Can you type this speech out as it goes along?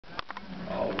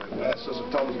Sister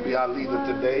Thomas be our leader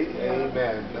today.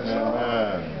 Amen. That's all.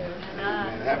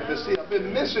 Amen. Happy to see you. I've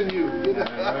been missing you.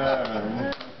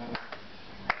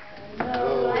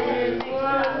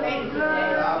 I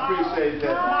appreciate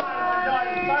that.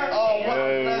 Oh,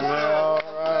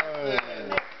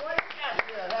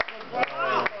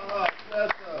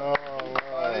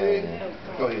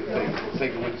 go ahead,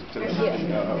 take it with you to the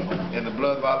in the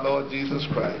blood of our Lord Jesus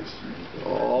Christ.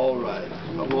 All right.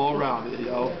 Come on around here,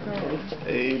 y'all.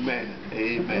 Amen.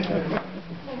 Amen.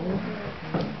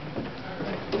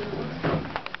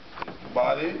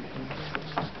 Body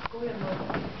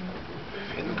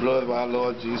in the blood of our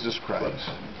Lord Jesus Christ.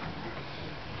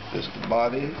 It's the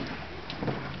body in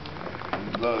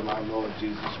the blood of our Lord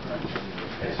Jesus Christ.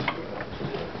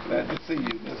 Glad to see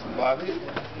you, Mr. Body.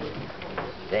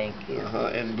 Thank you.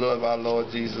 In the blood of our Lord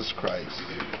Jesus Christ.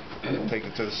 Take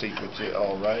it to the seat with you.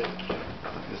 All right.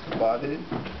 It's the body.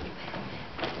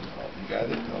 You got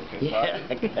it? Okay. Yeah,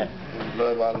 body. In the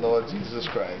blood of our Lord Jesus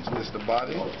Christ. This the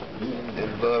body. In the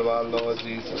blood of our Lord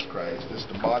Jesus Christ. This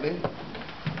the body. In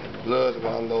the blood of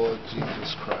our Lord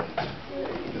Jesus Christ.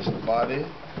 This the body.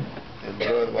 In the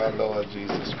blood of our Lord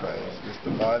Jesus Christ. This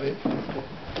the body. In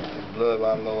the blood of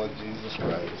our Lord Jesus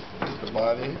Christ. This the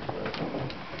body.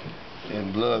 In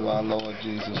the blood of our Lord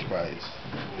Jesus Christ.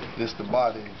 This the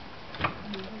body.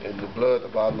 In the blood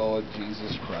of our Lord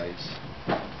Jesus Christ.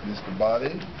 This the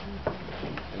body. In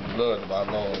the blood of our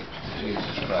Lord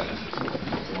Jesus Christ.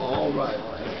 All right.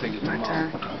 Let's take it to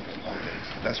mom. Okay.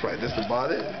 That's right. This the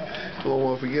body. Don't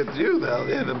want to forget you now.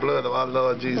 In the blood of our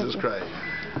Lord Jesus Christ.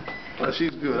 Well,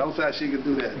 she's good. I'm sorry she can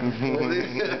do that.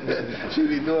 She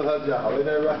be doing her job. Isn't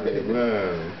that right?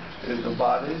 Amen. In the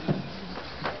body.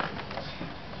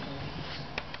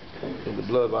 In the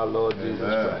blood of our Lord Jesus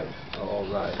Christ. All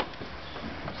right.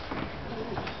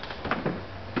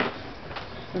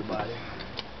 The body.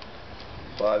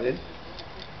 Body.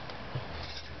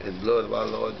 In the blood of our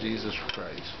Lord Jesus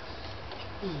Christ.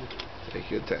 Take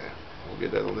your time. We'll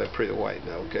get that on that pretty white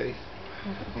now, okay?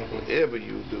 Whatever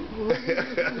you do.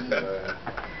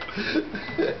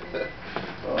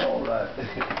 All right.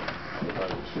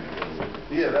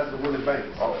 Yeah, that's the Willie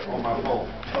Banks on my phone.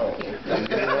 Oh.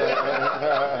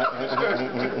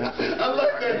 I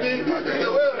like that, D.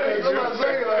 Somebody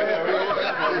sing it like that.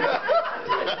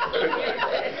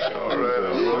 All right.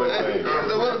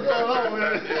 What's going on,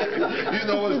 man? You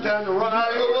know when it's time to run out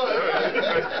of here?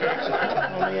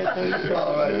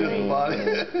 All right, everybody.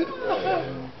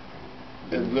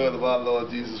 In the blood of our Lord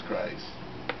Jesus Christ.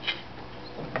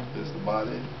 This is the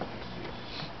body. In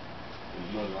the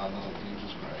blood of our Lord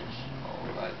Jesus Christ. All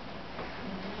right.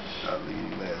 I'll leave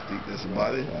you last deep. This is the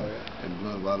body. In the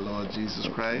blood of our Lord Jesus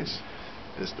Christ.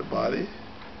 This is the body.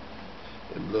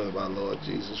 In the blood of our Lord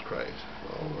Jesus Christ.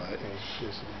 All right.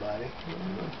 This is the body.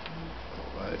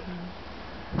 All right.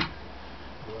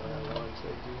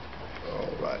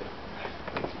 All right.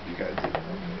 You got it.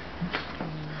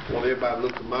 I want everybody to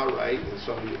look to my right and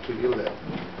some of you to your left.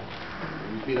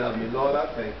 Repeat after me. Lord, I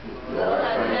thank you. Lord, I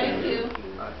thank you.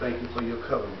 I thank you for your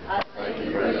covenant. I thank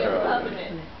you for your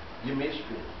covenant. Give me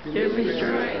strength. Give me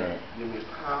strength. Give me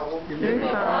power. Give me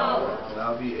power. That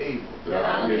I'll be able. That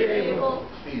I'll be able to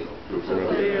feel your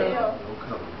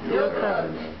covenant. Your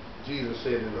covenant. Jesus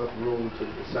said in the upper room to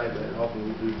the disciples, and often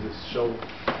we do this show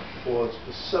for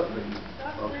the suffering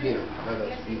of him. Let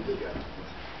us be together.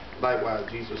 Likewise,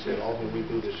 Jesus said, often we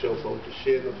do the show for the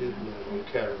shedding of his blood on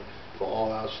Calvary for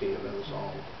all our sin. Let us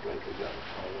all pray together.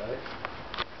 All right?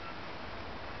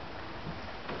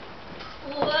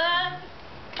 What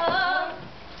a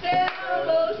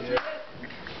fellowship.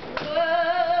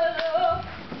 What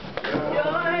a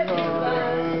joy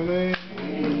divine.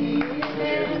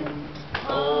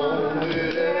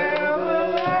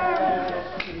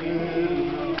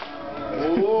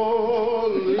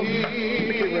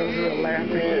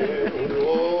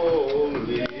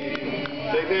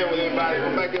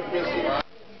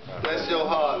 Bless your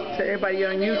heart. To everybody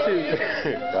on YouTube.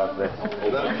 God bless you.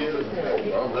 Love you. Love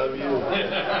you. Love you.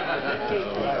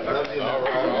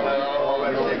 All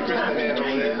right. Say Christian man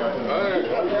over there.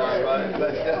 All right.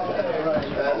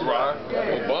 That's right.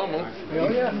 Obama. Oh,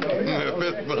 yeah. Yeah,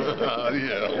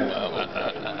 Obama.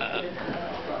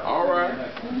 All right.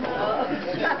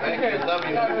 Thank you. Love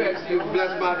you. You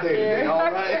bless my day today.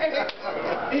 All right.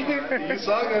 You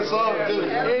sung that song too.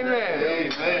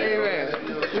 Amen. Amen.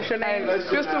 What's your name?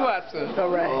 Sister Watson. All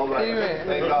right. All right. Amen.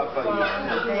 Thank God for you.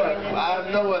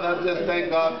 I know it. I just thank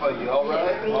God for you. All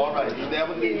right. All right. You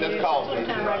never need just call me.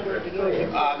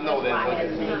 I know that.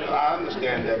 But I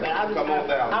understand that. Come on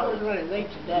down. I was running late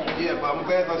today. Yeah, but I'm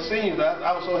glad I seen you.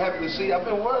 I was so happy to see you. I've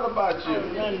been worried about you. I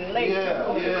was running late.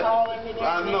 Yeah, You yeah. calling me.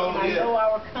 I know. I Yeah. know I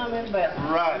was tomorrow coming, but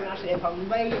Right. I'm not sure if I'm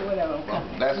late or whatever. I'm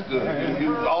coming. That's good.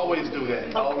 You always do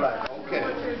that. All right. Okay.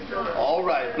 All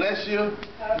right. Bless you.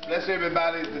 Bless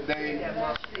everybody today.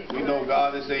 We know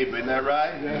God is able. Isn't that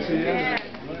right? Yes, he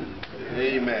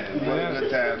is. Amen. What a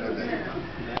good time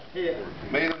today.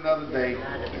 Made another day.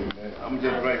 I'm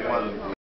just drink one.